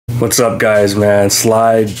What's up, guys, man?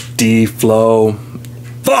 Slide, D, Flow.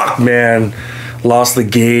 Fuck, man. Lost the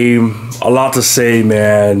game. A lot to say,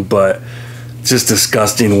 man, but just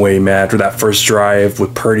disgusting way, man. After that first drive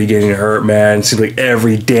with Purdy getting hurt, man. It seems like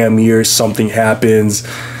every damn year something happens.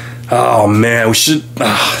 Oh, man. We should...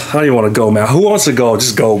 I don't even want to go, man. Who wants to go?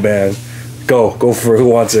 Just go, man. Go for it. Who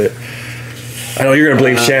wants it? I know you're going to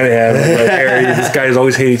blame Shanahan. But Harry, this guy has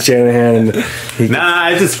always hated Shanahan.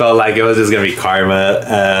 I just felt like it was just going to be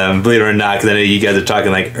karma. Believe it or not, because I know you guys are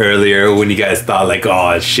talking like earlier when you guys thought like,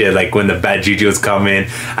 oh, shit, like when the bad juju was coming.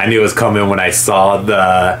 I knew it was coming when I saw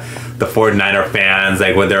the 49er fans,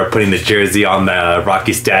 like when they were putting the jersey on the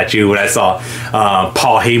Rocky statue, when I saw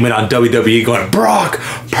Paul Heyman on WWE going, Brock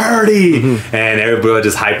Purdy! And everybody was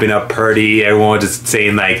just hyping up Purdy. Everyone was just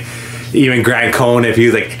saying like, even Grant Cohn, if he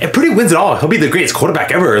was like, if Purdy wins it all, he'll be the greatest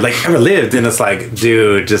quarterback ever lived. And it's like,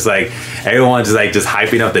 dude, just like everyone just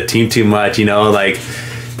hyping up the team too much, you know, like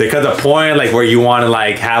there comes a point like where you want to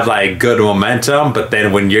like have like good momentum, but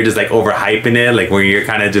then when you're just like overhyping it, like when you're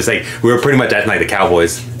kind of just like, we were pretty much acting like the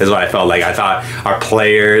Cowboys is what I felt like. I thought our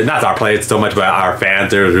players, not our players so much, but our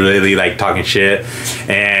fans, they were really like talking shit.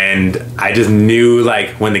 And I just knew like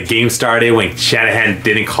when the game started, when Shanahan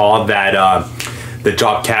didn't call that the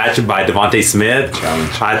drop catch by Devontae Smith.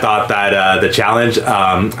 I thought that the challenge,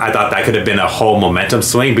 I thought that could have been a whole momentum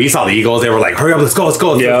swing. But you saw the Eagles, they were like, hurry up, let's go, let's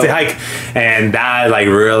hike. And that like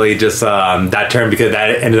really just, that turned because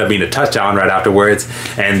that ended up being a touchdown right afterwards.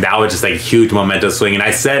 And that was just like a huge momentum swing. And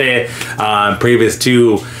I said it previous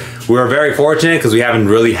to, we were very fortunate because we haven't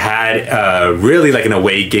really had really like an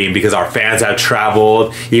away game because our fans have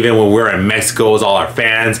traveled. Even when we're in Mexico, it's all our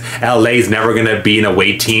fans. LA's never going to be an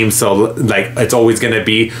away team, so like it's always going to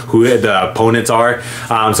be who the opponents are.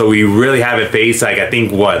 So we really haven't faced like I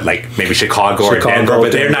think like maybe Chicago or Denver,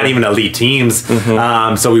 but they're not even elite teams.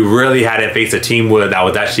 So we really hadn't faced a team that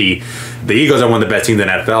was actually. The Eagles are one of the best teams in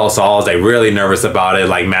the NFL, so I was like really nervous about it.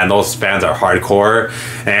 Like, man, those fans are hardcore,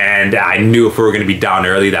 and I knew if we were going to be down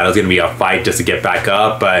early, that it was going to be a fight just to get back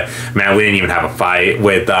up. But man, we didn't even have a fight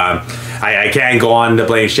with. I can't go on to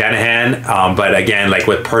blame Shanahan, but again, like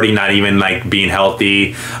with Purdy not even like being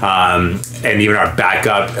healthy, and even our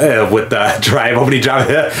backup with the opening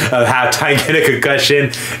drive of halftime getting a concussion,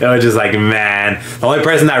 it was just like, man, the only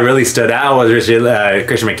person that really stood out was Christian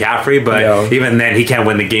McCaffrey, but even then he can't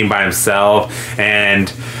win the game by himself.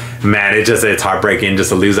 And man, it's heartbreaking just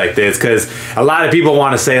to lose like this, because a lot of people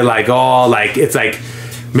want to say like, oh, like it's like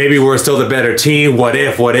maybe we're still the better team, what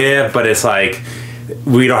if, but it's like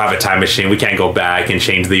we don't have a time machine. We can't go back and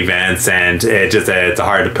change the events, and it's a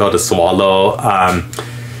hard pill to swallow.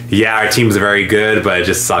 Yeah, our team's very good, but it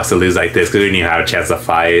just sucks to lose like this because we didn't even have a chance to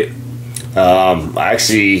fight.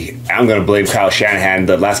 Actually, I'm going to blame Kyle Shanahan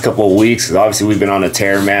the last couple of weeks, because obviously we've been on a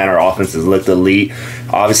tear, man. Our offense has looked elite.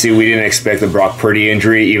 Obviously, we didn't expect the Brock Purdy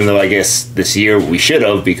injury, even though I guess this year we should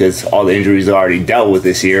have, because all the injuries are already dealt with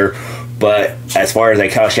this year. But as far as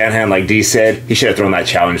like Kyle Shanahan, like D said, he should have thrown that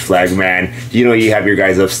challenge flag, man. You know, you have your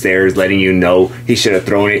guys upstairs letting you know. He should have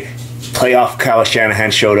thrown it. Playoff Kyle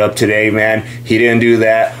Shanahan showed up today, man. He didn't do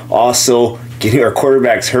that. Also, getting our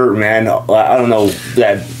quarterbacks hurt, man. I don't know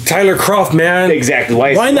that. Tyler Kroft, man. Exactly.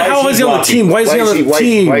 Why in the hell is he on the team? Why is he on the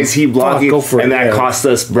team? Why is he blocking? Go for it, and that cost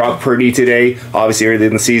us Brock Purdy today. Obviously, early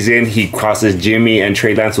in the season, he cost us Jimmy and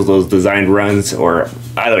Trey Lance with those designed runs, or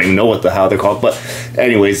I don't even know what the hell they're called. But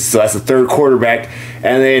anyways, so that's the third quarterback.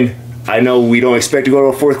 And then I know we don't expect to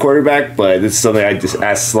go to a fourth quarterback, but this is something I just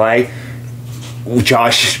asked Sly.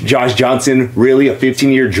 Josh Johnson, really a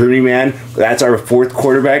 15-year journeyman. That's our fourth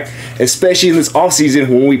quarterback, especially in this offseason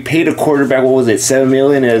when we paid a quarterback, what was it, $7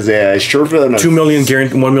 million as a Sherfield? $2 million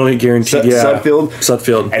guaranteed, $1 million guaranteed.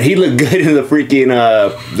 Sudfeld. And he looked good in the freaking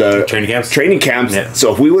the training camps. Yeah.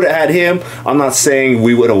 So if we would have had him, I'm not saying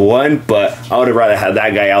we would have won, but I would have rather had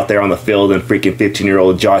that guy out there on the field than freaking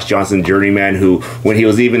 15-year-old Josh Johnson, journeyman, who when he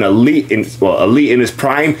was even elite in his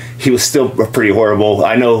prime, he was still pretty horrible.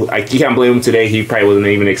 I know you can't blame him today. He probably wasn't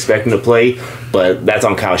even expecting to play, but that's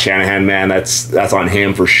on Kyle Shanahan, man. That's on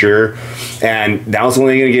him for sure. And now it's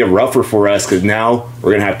only going to get rougher for us, because now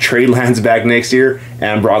we're going to have Trey Lance back next year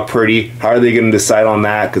and Brock Purdy. How are they going to decide on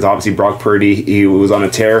that? Because obviously Brock Purdy, he was on a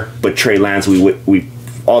tear, but Trey Lance, we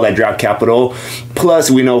all that draft capital. Plus,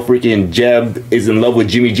 we know freaking Jeb is in love with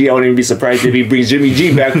Jimmy G. I wouldn't even be surprised if he brings Jimmy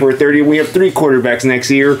G back for 30. We have 3 quarterbacks next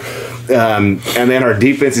year. And then our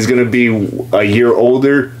defense is going to be a year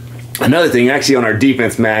older. Another thing, actually, on our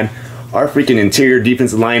defense, man, our freaking interior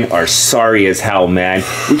defensive line are sorry as hell, man.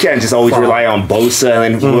 We can't just always rely on Bosa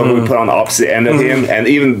and then whoever we put on the opposite end of him. And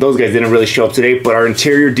even those guys didn't really show up today. But our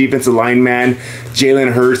interior defensive line, man,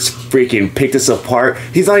 Jalen Hurts freaking picked us apart.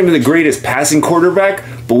 He's not even the greatest passing quarterback,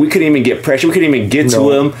 but we couldn't even get pressure. We couldn't even get to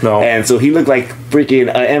him. No. And so he looked like freaking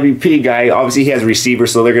an MVP guy. Obviously, he has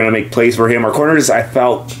receivers, so they're going to make plays for him. Our corners, I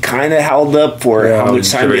felt kind of held up for how much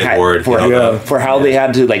time they had for how they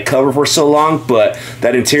had to like cover for so long. But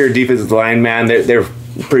that interior defensive line, man, they're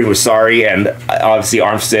pretty much sorry. And obviously,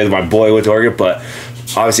 Armstead, my boy, with Oregon, but.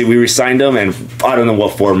 Obviously, we re-signed him, and I don't know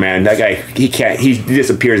what for, man. That guy, he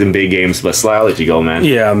disappears in big games, but Sly, I'll let you go, man.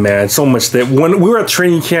 Yeah, man, so much that. When we were at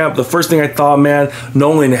training camp, the first thing I thought, man,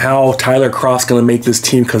 knowing how Tyler Kroft's going to make this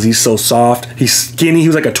team because he's so soft. He's skinny. He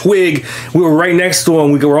was like a twig. We were right next to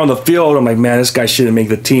him. We were on the field. I'm like, man, this guy shouldn't make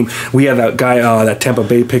the team. We had that guy that Tampa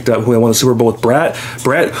Bay picked up who won the Super Bowl with Brett,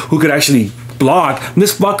 who could actually block. And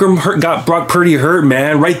this fucker got Brock Purdy hurt,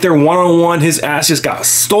 man. Right there, one-on-one. His ass just got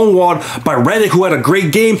stonewalled by Reddick, who had a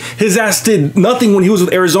great game. His ass did nothing when he was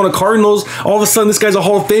with Arizona Cardinals. All of a sudden, this guy's a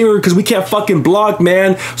Hall of Famer because we can't fucking block,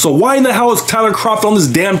 man. So why in the hell is Tyler Kroft on this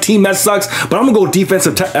damn team? That sucks. But I'm going to go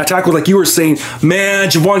defensive tackle like you were saying. Man,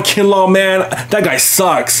 Javon Kinlaw, man, that guy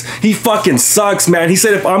sucks. He fucking sucks, man. He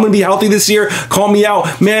said, if I'm going to be healthy this year, call me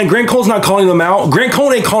out. Man, Grant Cole's not calling him out. Grant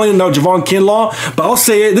Cole ain't calling him out Javon Kinlaw. But I'll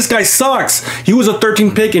say it, this guy sucks. He was a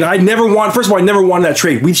 13th pick, and I never wanted that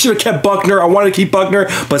trade. We should have kept Buckner. I wanted to keep Buckner,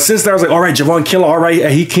 but since then I was like, all right, Javon Kinlaw, all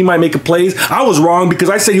right, he might make a plays. I was wrong because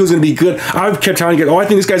I said he was going to be good. I kept telling you, I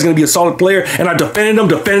think this guy's going to be a solid player, and I defended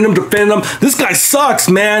him. This guy sucks,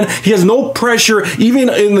 man. He has no pressure, even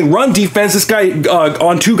in the run defense. This guy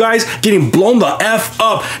on two guys getting blown the F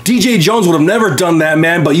up. DJ Jones would have never done that,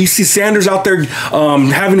 man, but you see Sanders out there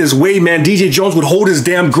having his way, man. DJ Jones would hold his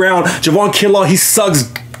damn ground. Javon Kinlaw, he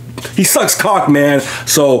sucks cock, man.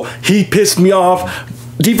 So he pissed me off.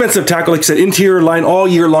 Defensive tackle, like I said, interior line all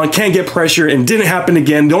year long, can't get pressure, and didn't happen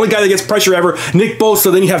again. The only guy that gets pressure ever, Nick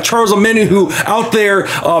Bosa. Then you have Charles Omenihu, who out there,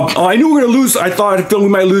 I knew we were going to lose. I thought we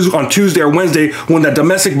might lose on Tuesday or Wednesday when that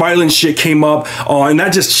domestic violence shit came up, and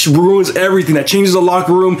that just ruins everything. That changes the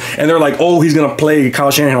locker room, and they're like, oh, he's going to play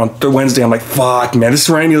Kyle Shanahan on Wednesday. I'm like, fuck, man. This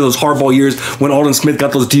reminded me of those hardball years when Aldon Smith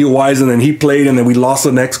got those DUIs, and then he played, and then we lost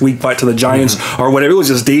the next week fight to the Giants or whatever. It was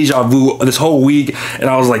just deja vu this whole week, and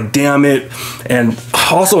I was like, damn it. And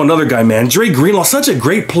also another guy, man, Dre Greenlaw, such a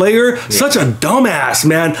great player, such a dumbass,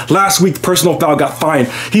 man. Last week, personal foul, got fined.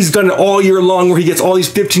 He's done it all year long where he gets all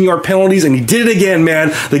these 15-yard penalties, and he did it again, man.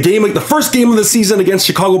 The first game of the season against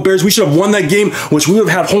Chicago Bears, we should have won that game, which we would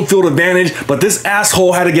have had home field advantage, but this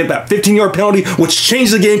asshole had to get that 15-yard penalty, which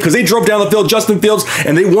changed the game because they drove down the field, Justin Fields,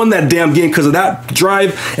 and they won that damn game because of that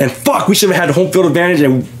drive, and fuck, we should have had home field advantage,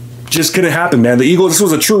 and just couldn't happen, man. The Eagles, this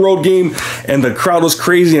was a true road game, and the crowd was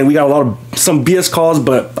crazy, and we got some BS calls,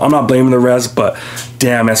 but I'm not blaming the rest. But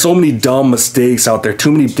damn, man, so many dumb mistakes out there,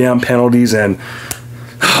 too many damn penalties, and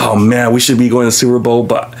oh man, we should be going to the Super Bowl,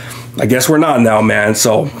 but I guess we're not now, man.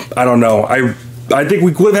 So I don't know. I think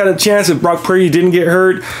we would have had a chance if Brock Purdy didn't get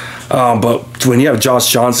hurt. But when you have Josh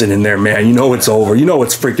Johnson in there, man, you know it's over. You know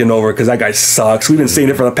it's freaking over because that guy sucks. We've been saying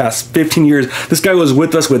it for the past 15 years. This guy was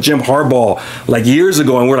with us with Jim Harbaugh like years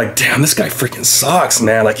ago, and we're like, damn, this guy freaking sucks,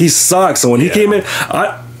 man. Like, he sucks. So when he came in,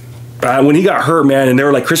 when he got hurt, man, and they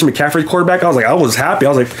were like Christian McCaffrey quarterback, I was happy. I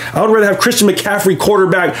was like, I would rather have Christian McCaffrey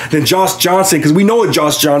quarterback than Josh Johnson because we know what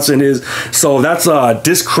Josh Johnson is. So that's a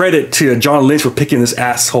discredit to John Lynch for picking this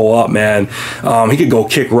asshole up, man. He could go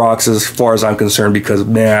kick rocks as far as I'm concerned because,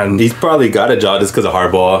 man, he's probably got a job just because of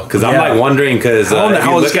Harbaugh. Because I'm like wondering because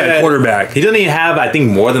how is this guy a quarterback? He doesn't even have, I think,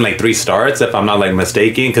 more than like 3 starts if I'm not like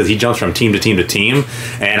mistaken because he jumps from team to team to team,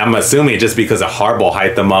 and I'm assuming just because of Harbaugh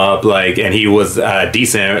hyped him up, like, and he was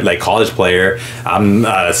decent like college player. I'm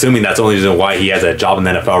assuming that's the only reason why he has a job in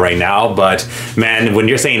the NFL right now. But man, when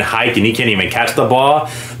you're saying hike and he can't even catch the ball,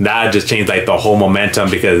 that just changed like the whole momentum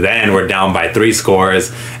because then we're down by 3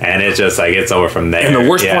 scores and it's just like it's over from there. And the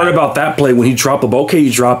worst part about that play when he dropped the ball, okay, you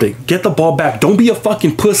dropped it, get the ball back. Don't be a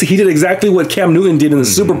fucking pussy. He did exactly what Cam Newton did in the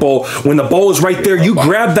Super Bowl when the ball was right there. You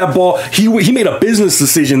grabbed that ball. He made a business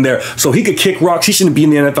decision there, so he could kick rocks. He shouldn't be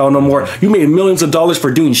in the NFL no more. You made millions of dollars for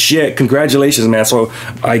doing shit. Congratulations, man. So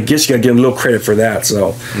I guess you gotta give him a little credit for that.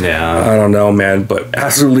 So yeah, I don't know, man, but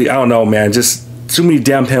absolutely, I don't know, man. Just too many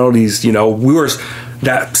damn penalties. You know, we were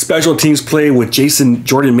that special teams play with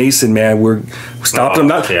Jordan Mason, man. We're stopped them.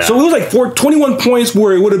 So it was like 21 points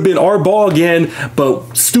where it would have been our ball again,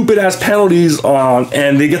 but stupid ass penalties on,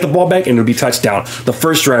 and they get the ball back and it would be touchdown. The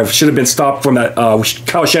first drive should have been stopped from that.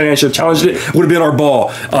 Kyle Shanahan should have challenged it. Would have been our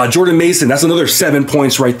ball. Jordan Mason, that's another 7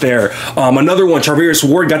 points right there. Another one, Charvarius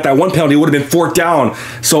Ward got that one penalty. It would have been 4th down.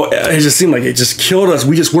 So it just seemed like it just killed us.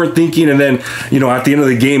 We just weren't thinking. And then, you know, at the end of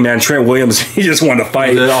the game, man, Trent Williams, he just wanted to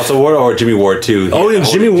fight. And also Ward or Jimmy Ward too. Oh and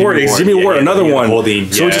Jimmy Ward, another one.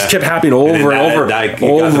 Holding, so it just kept happening over and over,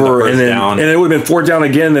 and it would have been 4th down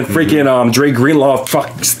again. Then freaking Dre Greenlaw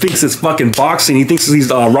thinks it's fucking boxing. He thinks he's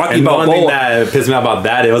Rocky and Balboa. One thing that pissed me off about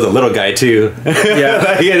that, it was a little guy too.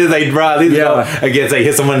 Yeah, he was like, bro, against like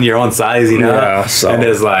hit someone your own size, you know. Yeah, so. And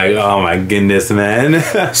it's like, oh my goodness, man.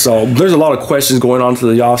 So there's a lot of questions going on to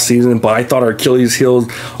the off season, but I thought our Achilles heel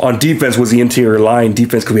on defense was the interior line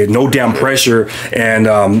defense because we had no damn pressure, and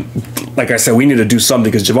like I said, we need to do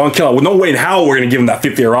something because Javon Kinlaw, with no way in how we're going to give him that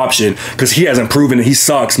 5th-year option because he hasn't proven it. He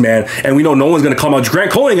sucks, man. And we know no one's going to call him out.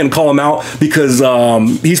 Grant Cole ain't going to call him out because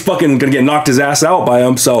he's fucking going to get knocked his ass out by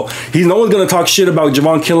him. So no one's going to talk shit about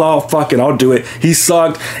Javon Kinlaw. Fucking, I'll do it. He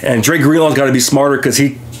sucked. And Drake Greenlaw's got to be smarter because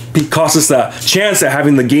he cost us that chance at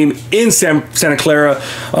having the game in Santa Clara.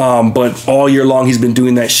 But all year long, he's been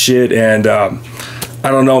doing that shit. And I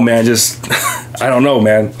don't know, man. I don't know,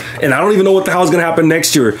 man. And I don't even know what the hell is going to happen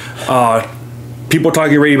next year. People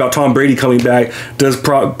talking already about Tom Brady coming back.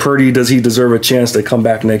 Does he deserve a chance to come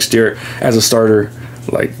back next year as a starter?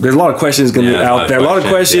 Like, there's a lot of questions going to be out there. A lot of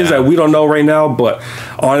questions that we don't know right now. But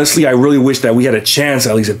honestly, I really wish that we had a chance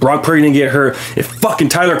at least. If Brock Purdy didn't get hurt, if fucking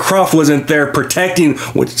Tyler Kroft wasn't there protecting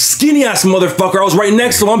with skinny ass motherfucker, I was right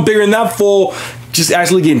next to him. I'm bigger than that fool. Just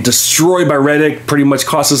actually getting destroyed by Reddick, pretty much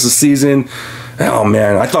cost us the season. Oh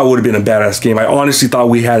man, I thought it would have been a badass game. I honestly thought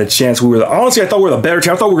we had a chance. I thought we were the better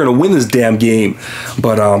team. I thought we were gonna win this damn game.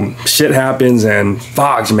 But shit happens, and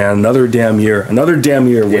Fox, man, another damn year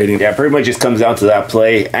waiting. Yeah, pretty much just comes down to that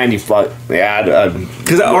play, and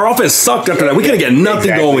because our offense sucked after that. We couldn't get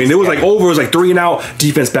nothing going. It was like over. It was like 3 and out.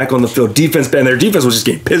 Defense back on the field. And their defense was just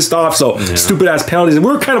getting pissed off. So stupid ass penalties, and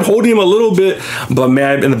we were kind of holding them a little bit. But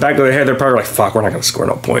man, in the back of their head, they're probably like, "Fuck, we're not gonna score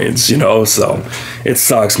no points," you know. So it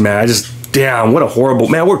sucks, man. Damn, what a horrible,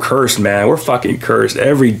 man, we're cursed, man. We're fucking cursed.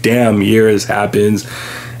 Every damn year this happens.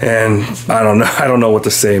 And I don't know what to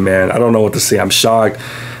say, man. I don't know what to say. I'm shocked.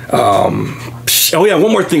 Oh yeah,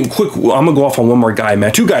 one more thing, quick. I'm gonna go off on one more guy,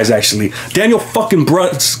 man. 2 guys actually. Daniel fucking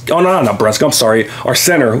Brunsk. Oh no, not Brunsk. I'm sorry. Our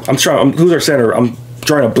center. Who's our center? I'm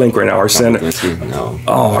drawing a blank right now. Our center. No.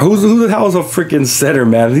 Oh, who the hell is a freaking center,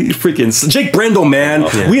 man? Jake Brendel, man.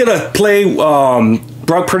 We had to play.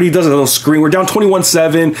 Brock Purdy does a little screen. We're down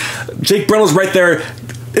 21-7. Jake Brendel's right there.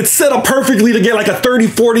 It's set up perfectly to get like a 30,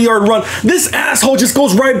 40-yard run. This asshole just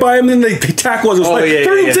goes right by him, and then they tackle us. It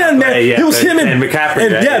was 30-10, man. It was him and McCaffrey.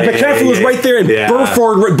 And McCaffrey was right there, and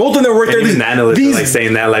Burford, both of them were right there. These analysts were like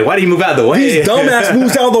saying that, like, why do you move out of the way? These dumbass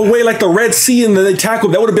moves out of the way like the Red Sea, and then they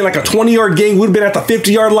tackled. That would have been like a 20-yard gain. Would have been at the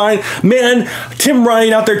 50-yard line. Man, Tim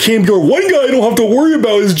Ryan out there came going, one guy I don't have to worry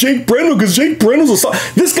about is Jake Brendel, because Jake Brendel's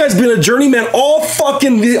this guy's been a journeyman all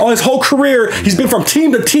his whole career. He's been from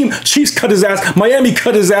team to team. Chiefs cut his ass. Miami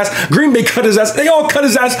cut his ass. Green Bay cut his ass. They all cut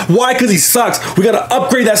his ass. Why? Because he sucks. We got to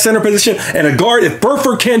upgrade that center position and a guard. If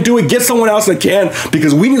Burford can't do it, get someone else that can,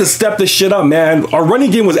 because we need to step this shit up, man. Our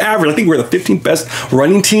running game was average. I think we're the 15th best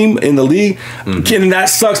running team in the league. And that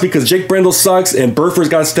sucks because Jake Brendel sucks and Burford's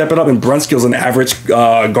got to step it up, and Brunskill's an average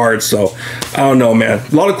guard. So I don't know, man.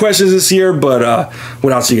 A lot of questions this year, but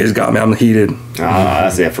what else you guys got, man? I'm heated.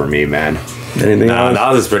 That's it for me, man. Anything else?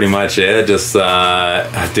 That was pretty much it. Just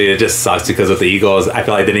dude, it just sucks because with the Eagles, I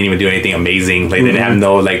feel like they didn't even do anything amazing. Like they didn't have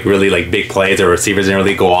no like really like big plays, or receivers didn't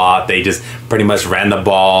really go off. They just pretty much ran the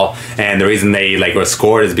ball, and the reason they like were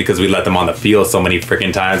scored is because we let them on the field so many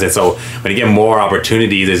freaking times. And so when you get more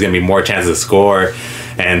opportunities, there's gonna be more chances to score.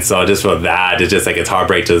 And so just for that, it's just like it's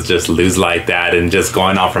heartbreak to just lose like that. And just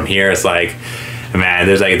going on from here, it's like, man,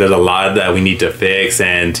 there's a lot that we need to fix.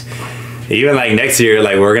 And even like next year,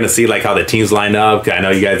 like we're gonna see like how the teams line up. I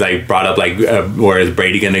know you guys like brought up like where is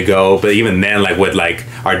Brady gonna go, but even then, like with like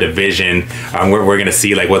our division, we're gonna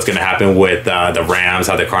see like what's gonna happen with the Rams,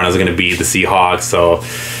 how the Cardinals are gonna beat the Seahawks. So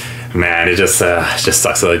man, it just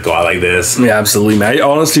sucks to go out like this. Yeah, absolutely, man. I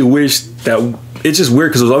honestly wish that. It's just weird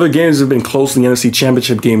because those other games have been close in the NFC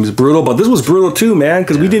Championship games, brutal, but this was brutal too, man,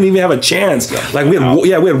 because we didn't even have a chance. Like we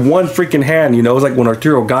had one freaking hand, you know. It was like when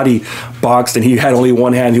Arturo Gotti boxed and he had only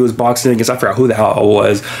one hand. He was boxing against, I forgot who the hell it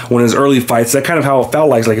was, one of his early fights. That kind of how it felt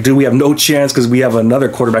like. It's like, dude, we have no chance because we have another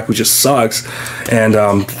quarterback who just sucks. And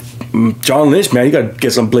John Lynch, man, you got to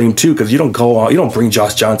get some blame too, because you don't bring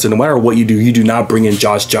Josh Johnson. No matter what you do not bring in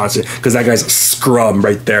Josh Johnson, because that guy's a scrub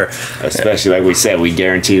right there. Especially like we said, we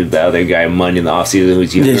guaranteed the other guy money in the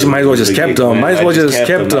offseason. You might as well just kept him. Might as well just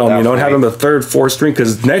kept him, you know, and have him a third, fourth string,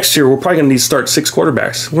 because next year we're probably going to need to start 6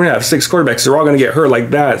 quarterbacks. We're going to have 6 quarterbacks. They're all going to get hurt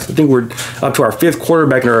like that. I think we're up to our 5th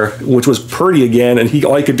quarterback, which was Purdy again, and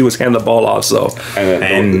all he could do was hand the ball off. So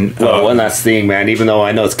one last thing, man. Even though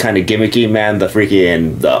I know it's kind of gimmicky, man, the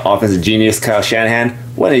offensive genius, Kyle Shanahan.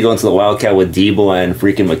 Why didn't he go into the Wildcat with Debo and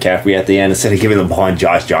freaking McCaffrey at the end instead of giving the ball in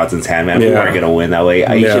Josh Johnson's hand, man? We weren't going to win that way.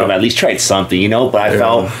 He should have at least tried something, you know? But I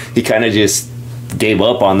felt he kind of just gave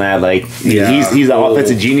up on that. Like, he's an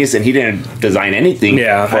offensive genius, and he didn't design anything for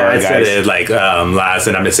our guys. I said it like last,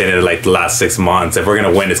 and I'm just saying it like the last 6 months. If we're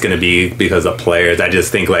going to win, it's going to be because of players. I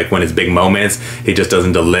just think like when it's big moments, he just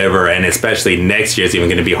doesn't deliver. And especially next year, it's even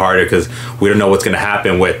going to be harder because we don't know what's going to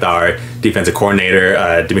happen with our defensive coordinator,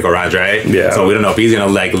 D'Amico Ryan's, right? Yeah. So we don't know if he's going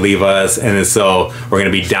to like leave us. And then so we're going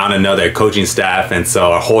to be down another coaching staff. And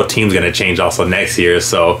so our whole team's going to change also next year.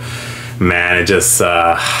 So, man, it just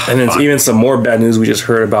and then even some more bad news we just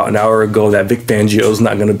heard about an hour ago that Vic Fangio's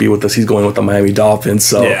not going to be with us. He's going with the Miami Dolphins,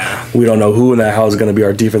 so we don't know who in the hell is going to be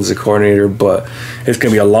our defensive coordinator, but it's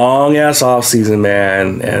going to be a long ass off season,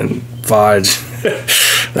 man. And fudge,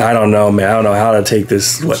 I don't know, man. I don't know how to take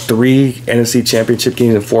this. 3 NFC Championship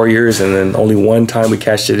games in 4 years, and then only one time we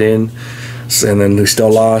cashed it in. And then we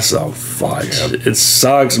still lost. Oh, fuck. It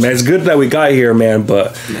sucks, man. It's good that we got here, man. But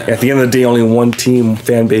at the end of the day, only one team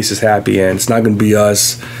fan base is happy, and it's not going to be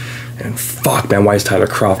us. And fuck, man, why is Tyler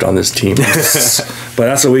Kroft on this team? But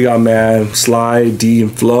that's what we got, man. Sly, D,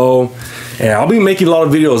 and Flo. And I'll be making a lot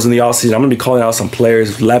of videos in the offseason. I'm going to be calling out some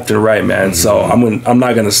players left and right, man. So I'm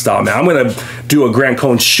not going to stop, man. I'm going to do what Grant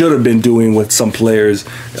Cohn should have been doing with some players.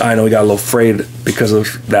 I know he got a little afraid because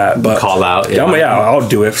of that. But call out. I'll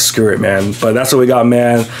do it. Screw it, man. But that's what we got,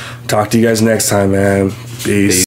 man. Talk to you guys next time, man. Peace.